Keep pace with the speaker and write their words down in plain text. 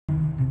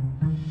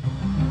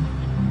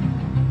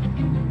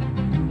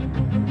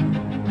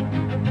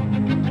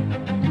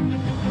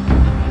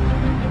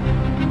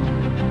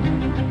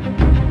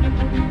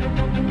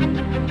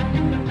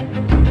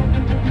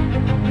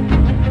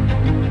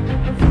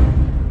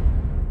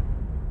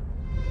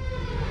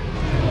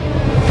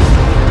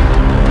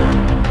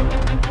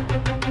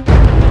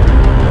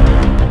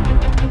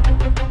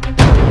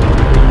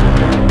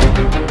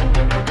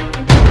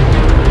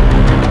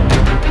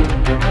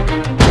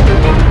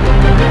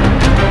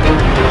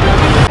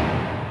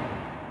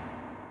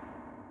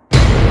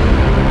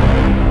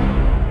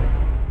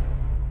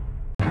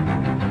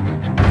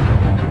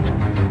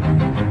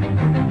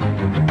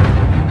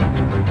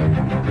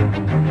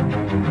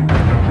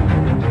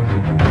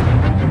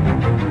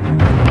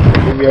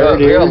backyard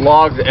We got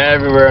logs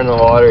everywhere in the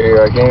water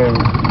here. I can't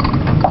even...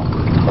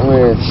 I'm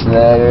gonna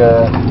snag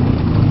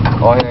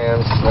all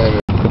hands.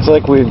 It's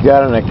like we've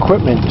got an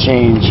equipment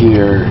change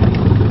here.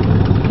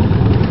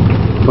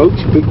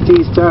 Folks, Big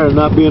T's tired of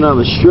not being on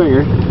the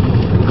stringer.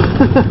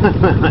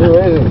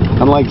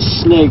 Unlike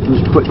Snake,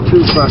 who's put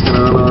 2 fucking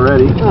on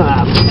already.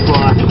 Ah,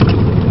 fuck.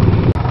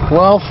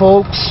 Well,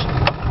 folks,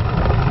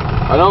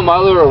 I know my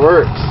lure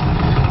works.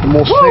 the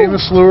most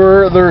famous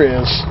lure there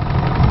is.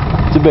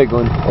 It's a big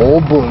one.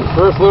 Old Blue.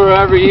 First lure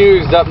I ever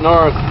used up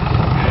north.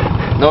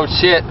 No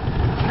shit.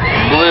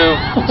 Blue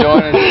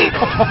joining.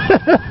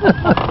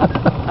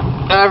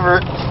 Ever.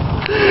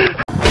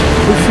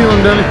 What you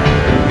feeling, Denny?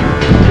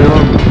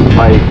 Feeling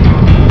tight.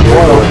 You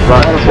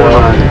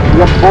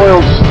got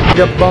boils. You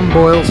got bum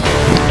boils.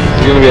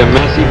 It's gonna be a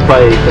messy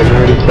fight. I can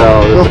already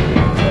tell.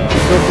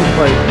 Filthy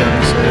fight,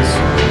 Denny says.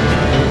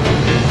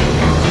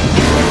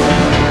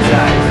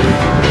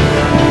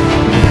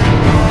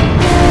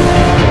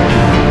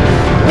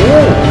 You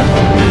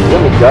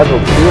got me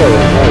guzzled too. I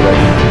didn't know that.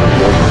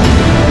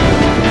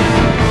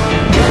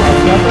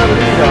 Got that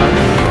lead on.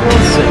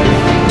 Let's see.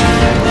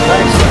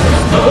 Nice.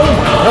 Oh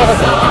my god.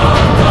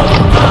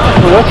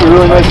 Well, that's a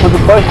really nice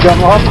looking fight,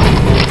 jump off.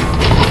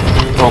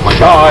 Oh my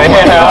god.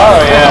 Oh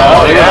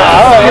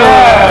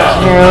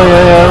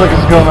yeah. Look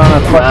what's going on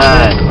in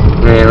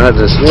fucking man, that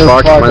just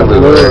fucked my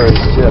lure.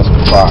 It's just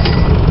fucked.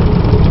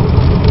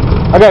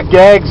 I got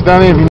gags,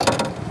 Donnie. If you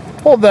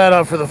hold that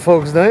up for the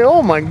folks, Donnie.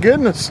 Oh my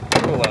goodness.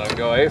 We'll let him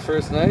go, eh?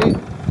 First night?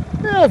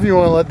 Yeah, if you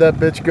want to let that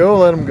bitch go,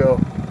 let him go.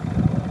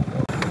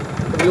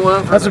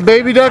 That's what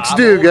baby ducks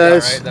do,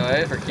 guys.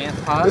 Right, for camp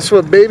pot. This is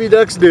what baby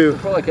ducks do.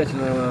 Probably catching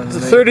that one. It's a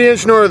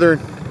 30-inch northern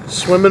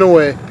swimming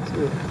away.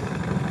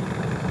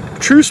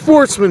 True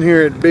sportsman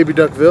here at Baby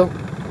Duckville.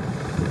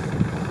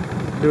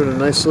 Doing a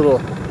nice little.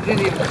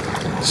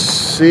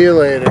 See you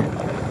later.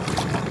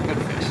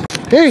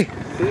 Hey.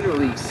 Food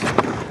release.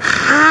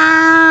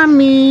 Hi,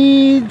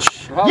 Meej.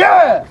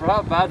 Yeah. For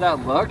how bad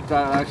that looked,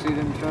 I actually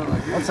didn't try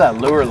like. What's that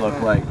lure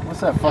look like? What's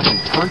that fucking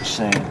perch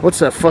saying? What's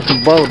that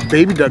fucking bottle of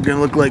baby duck gonna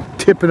look like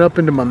tipping up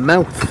into my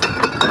mouth?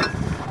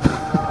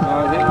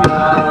 I think we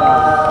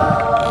got,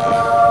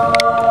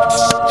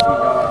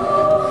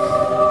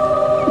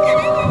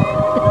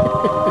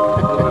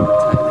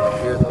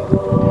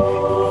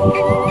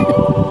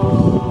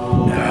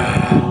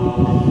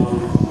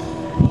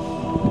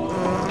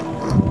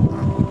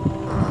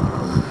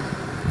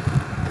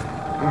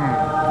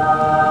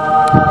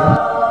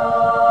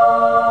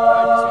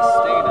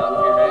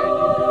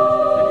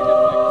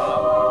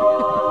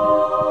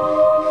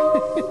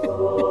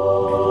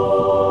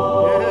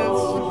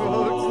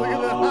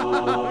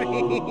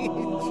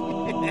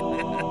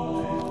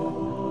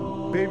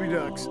 Baby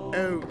ducks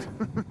out.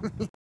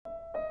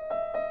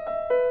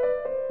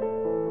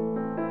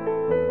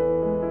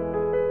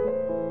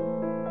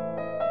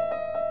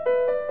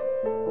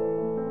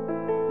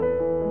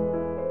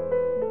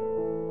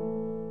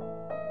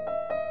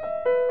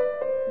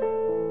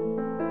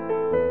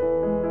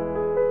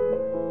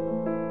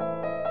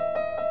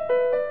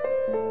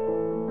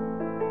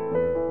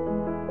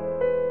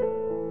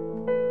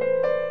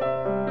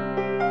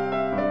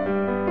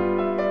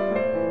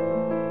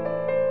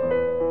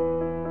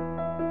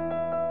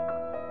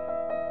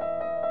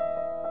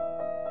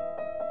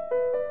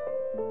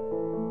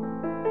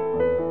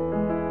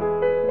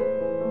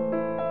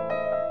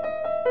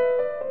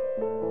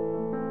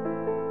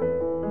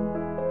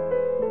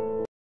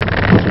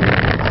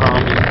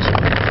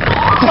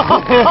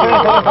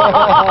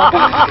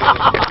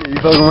 You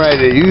fucking right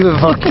there. You the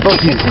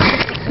fucking.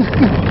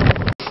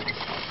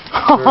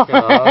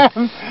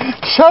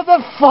 Shut the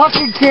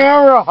fucking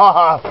camera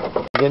off!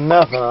 Get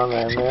nothing on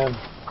there, man.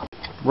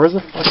 Where's the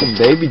fucking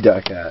baby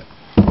duck at?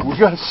 We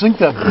gotta sink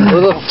that bitch.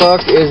 Where the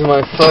fuck is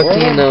my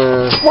fucking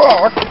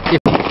Fuck!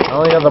 I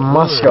only got the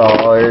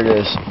muskol. Oh, here it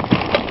is.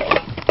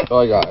 Oh,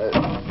 I got it.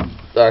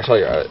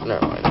 Actually, I got it.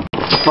 Never mind.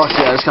 Fuck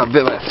yeah, I just got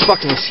bit by a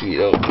fucking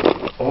mosquito.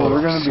 Oh,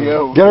 we're gonna be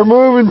out. Get her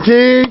moving,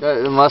 T!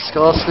 Got the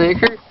muskol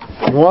snaker?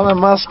 You want a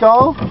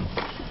muskol?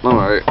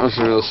 Alright, I'm just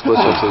gonna split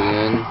up to the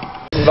end.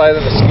 By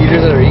the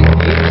mosquitoes that are eating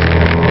meat.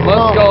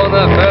 Muskol in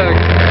that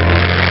bag.